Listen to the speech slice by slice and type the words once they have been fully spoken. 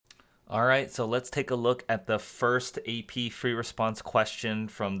All right, so let's take a look at the first AP free response question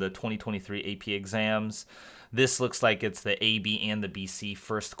from the 2023 AP exams. This looks like it's the AB and the BC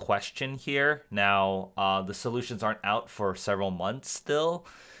first question here. Now, the solutions aren't out for several months still,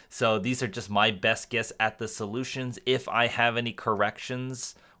 so these are just my best guess at the solutions. If I have any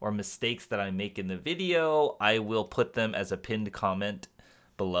corrections or mistakes that I make in the video, I will put them as a pinned comment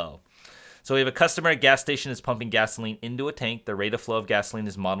below. So we have a customer at a gas station is pumping gasoline into a tank. The rate of flow of gasoline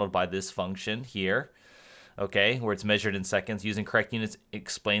is modeled by this function here, okay, where it's measured in seconds. Using correct units,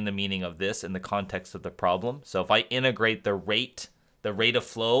 explain the meaning of this in the context of the problem. So if I integrate the rate of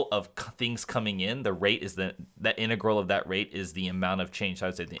flow of things coming in, the rate is that integral of that rate is the amount of change. So I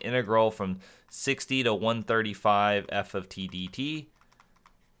would say the integral from 60 to 135 f of t dt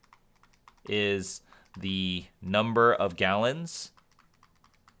is the number of gallons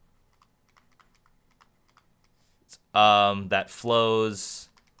that flows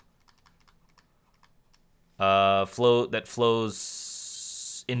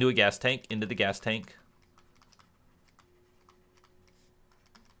into a gas tank, into the gas tank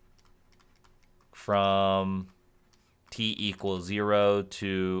from t equals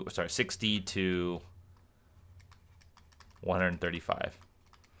 60 to 135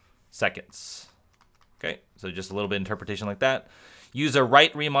 seconds. Okay, so just a little bit of interpretation like that. Use a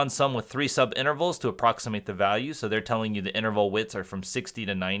right Riemann sum with 3 subintervals to approximate the value. So they're telling you the interval widths are from 60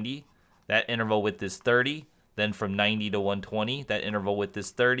 to 90. That interval width is 30. Then from 90 to 120, that interval width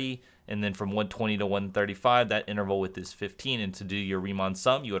is 30. And then from 120 to 135, that interval width is 15. And to do your Riemann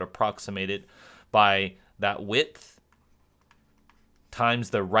sum, you would approximate it by that width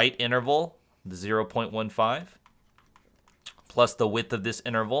times the right interval, the 0.15, plus the width of this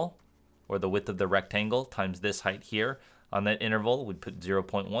interval, or the width of the rectangle, times this height here. On that interval, we'd put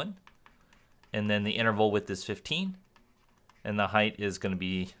 0.1. And then the interval width is 15. And the height is going to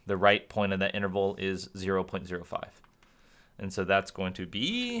be, the right point of that interval is 0.05. And so that's going to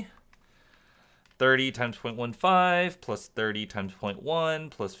be 30 times 0.15 plus 30 times 0.1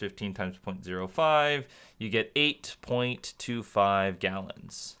 plus 15 times 0.05. You get 8.25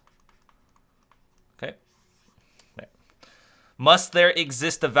 gallons. Okay. Must there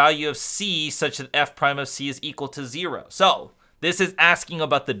exist a value of c such that f prime of c is equal to 0? So this is asking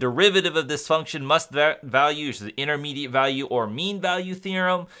about the derivative of this function. Must that value, which is the intermediate value or mean value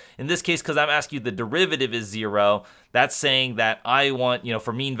theorem. In this case, because I'm asking you the derivative is 0, that's saying that I want,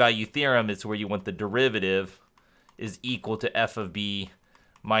 for mean value theorem, it's where you want the derivative is equal to f of b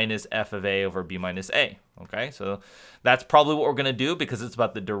minus f of a over b minus a. Okay, so that's probably what we're going to do because it's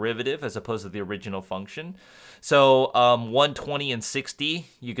about the derivative as opposed to the original function. So 120 and 60,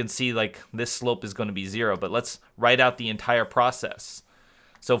 you can see like this slope is going to be 0, but let's write out the entire process.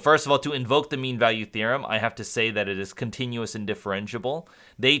 So first of all, to invoke the mean value theorem, I have to say that it is continuous and differentiable.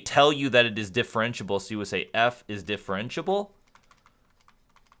 They tell you that it is differentiable, so you would say f is differentiable.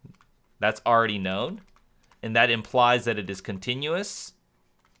 That's already known, and that implies that it is continuous.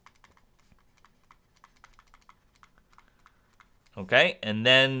 Okay, and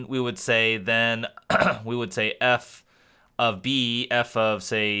then we would say f of b, f of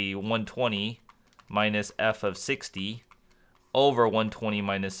say 120 minus f of 60 over 120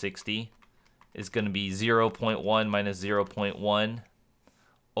 minus 60 is going to be 0.1 minus 0.1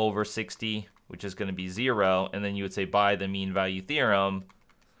 over 60, which is going to be 0. And then you would say by the mean value theorem,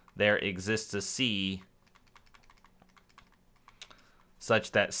 there exists a c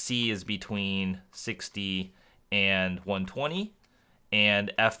such that c is between 60 and 120.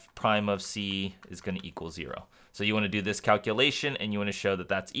 And f prime of c is going to equal 0. So you want to do this calculation, and you want to show that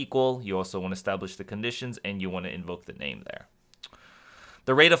that's equal. You also want to establish the conditions, and you want to invoke the name there.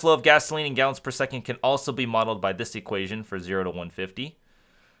 The rate of flow of gasoline in gallons per second can also be modeled by this equation for 0 to 150.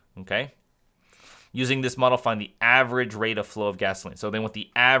 Okay. Using this model, find the average rate of flow of gasoline. So they want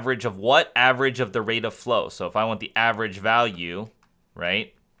the average of what? Average of the rate of flow. So if I want the average value,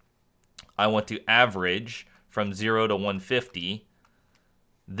 right, I want to average from 0 to 150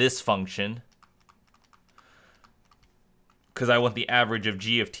 this function, because I want the average of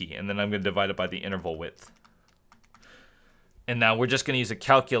g of t, and then I'm going to divide it by the interval width. And now we're just going to use a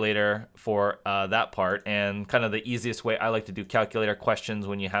calculator for that part, and kind of the easiest way I like to do calculator questions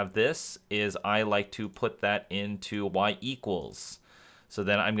when you have this is I like to put that into y equals. So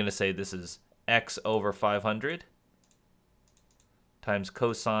then I'm going to say this is x over 500 times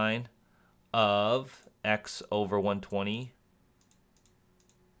cosine of x over 120.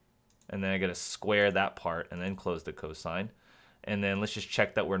 And then I got to square that part and then close the cosine. And then let's just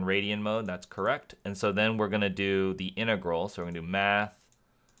check that we're in radian mode. That's correct. And so then we're going to do the integral. So we're going to do math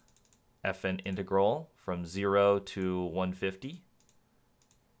fn integral from 0 to 150.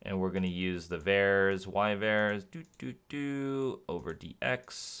 And we're going to use the vars, y vars, over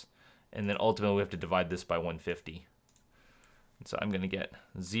dx. And then ultimately we have to divide this by 150. And so I'm going to get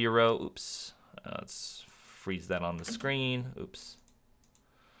 0. Oops. Let's freeze that on the screen. Oops.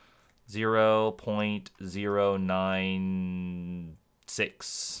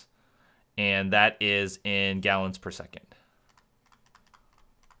 0.096. And that is in gallons per second.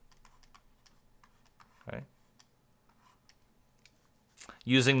 Okay.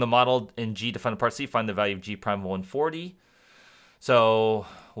 Using the model in G to find the part C, find the value of G prime of 140. So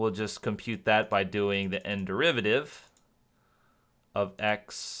we'll just compute that by doing the n derivative of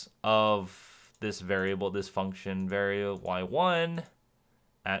x of this variable, this function variable y1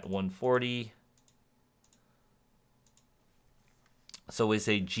 at 140. So we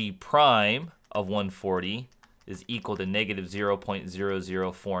say G prime of 140 is equal to negative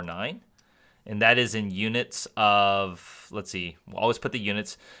 0.0049. And that is in units of, let's see, we'll always put the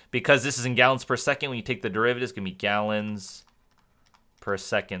units. Because this is in gallons per second, when you take the derivative, it's going to be gallons per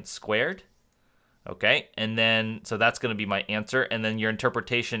second squared. Okay, and then, so that's going to be my answer. And then your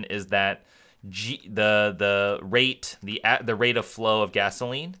interpretation is that the rate of flow of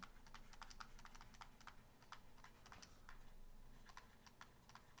gasoline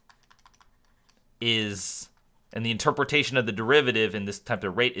is, and the interpretation of the derivative in this type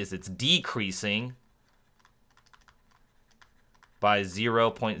of rate is it's decreasing by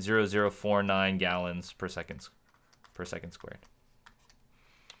 0.0049 gallons per second squared.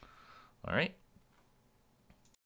 All right.